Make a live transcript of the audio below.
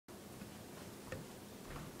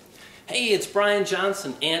Hey, it's Brian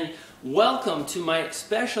Johnson, and welcome to my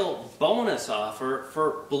special bonus offer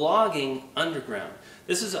for Blogging Underground.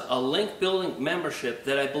 This is a link building membership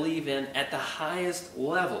that I believe in at the highest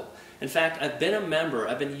level. In fact, I've been a member,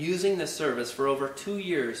 I've been using this service for over 2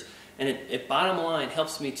 years, and it bottom line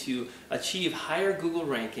helps me to achieve higher Google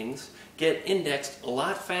rankings, get indexed a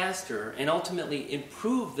lot faster, and ultimately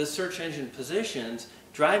improve the search engine positions,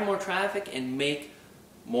 drive more traffic, and make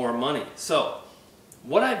more money. So,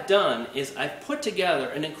 what I've done is I've put together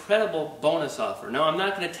an incredible bonus offer. Now, I'm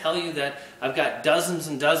not going to tell you that I've got dozens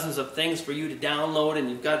and dozens of things for you to download and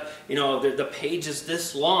you've got, the page is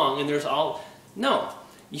this long and there's all... No.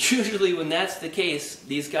 Usually when that's the case,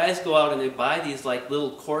 these guys go out and they buy these like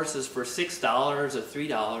little courses for $6 or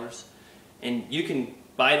 $3, and you can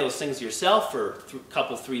buy those things yourself for a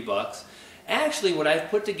couple, $3. Actually, what I've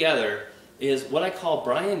put together is what I call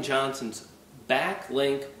Brian Johnson's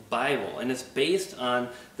Backlink Bible, and it's based on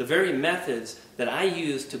the very methods that I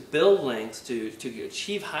use to build links, to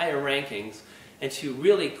achieve higher rankings, and to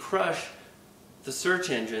really crush the search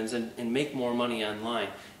engines and make more money online.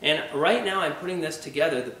 And right now I'm putting this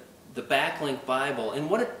together, the Backlink Bible, and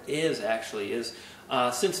what it is actually is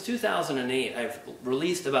since 2008 I've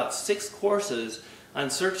released about 6 courses on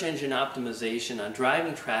search engine optimization, on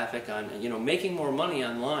driving traffic, on making more money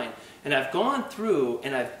online. And I've gone through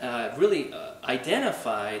and I've really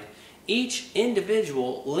identified each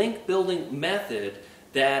individual link building method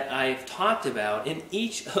that I've talked about in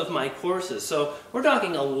each of my courses. So we're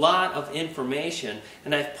talking a lot of information,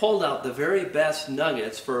 and I've pulled out the very best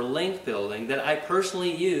nuggets for link building that I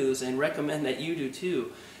personally use and recommend that you do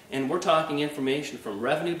too. And we're talking information from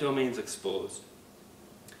Revenue Domains Exposed,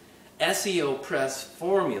 SEO Press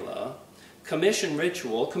Formula, Commission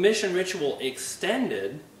Ritual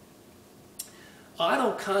Extended,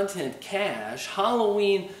 Auto Content Cache,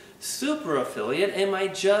 Halloween Super Affiliate, and my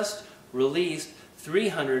just released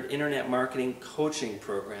 300 Internet Marketing Coaching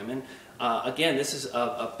Program. And again, this is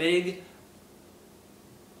a big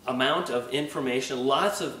amount of information,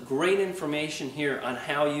 lots of great information here on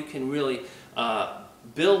how you can really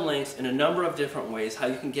build links in a number of different ways, how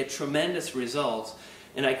you can get tremendous results.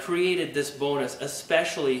 And I created this bonus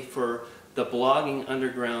especially for the Blogging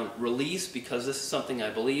Underground release because this is something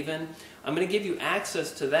I believe in. I'm going to give you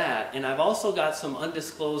access to that, and I've also got some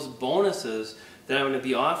undisclosed bonuses that I'm going to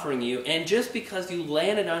be offering you. And just because you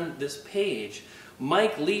landed on this page,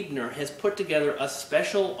 Mike Liebner has put together a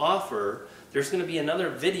special offer. There's going to be another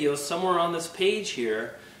video somewhere on this page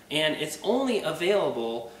here, and it's only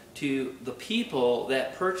available to the people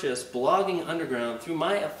that purchase Blogging Underground through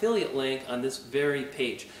my affiliate link on this very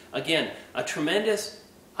page. Again, a tremendous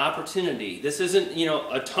opportunity. This isn't,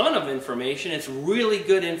 a ton of information. It's really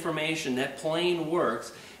good information that plain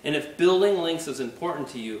works. And if building links is important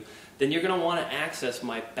to you, then you're going to want to access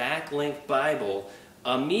my Backlink Bible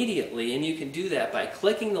immediately. And you can do that by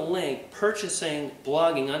clicking the link, purchasing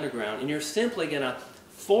Blogging Underground, and you're simply going to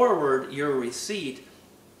forward your receipt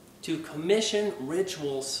to Commission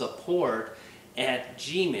Ritual Support at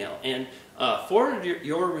Gmail, and forward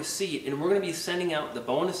your receipt, and we're going to be sending out the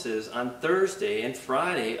bonuses on Thursday and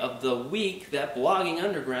Friday of the week that Blogging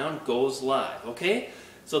Underground goes live. Okay,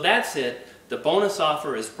 so that's it. The bonus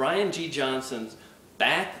offer is Brian G. Johnson's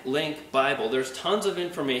Backlink Bible. There's tons of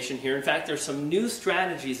information here. In fact, there's some new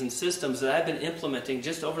strategies and systems that I've been implementing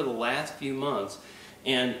just over the last few months.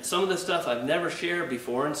 And some of the stuff I've never shared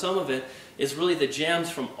before, and some of it is really the gems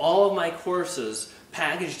from all of my courses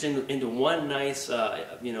packaged into one nice, well,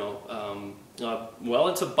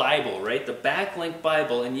 it's a Bible, right? The Backlink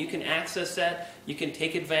Bible, and you can access that. You can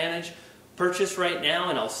take advantage. Purchase right now,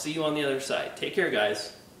 and I'll see you on the other side. Take care,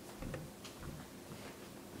 guys.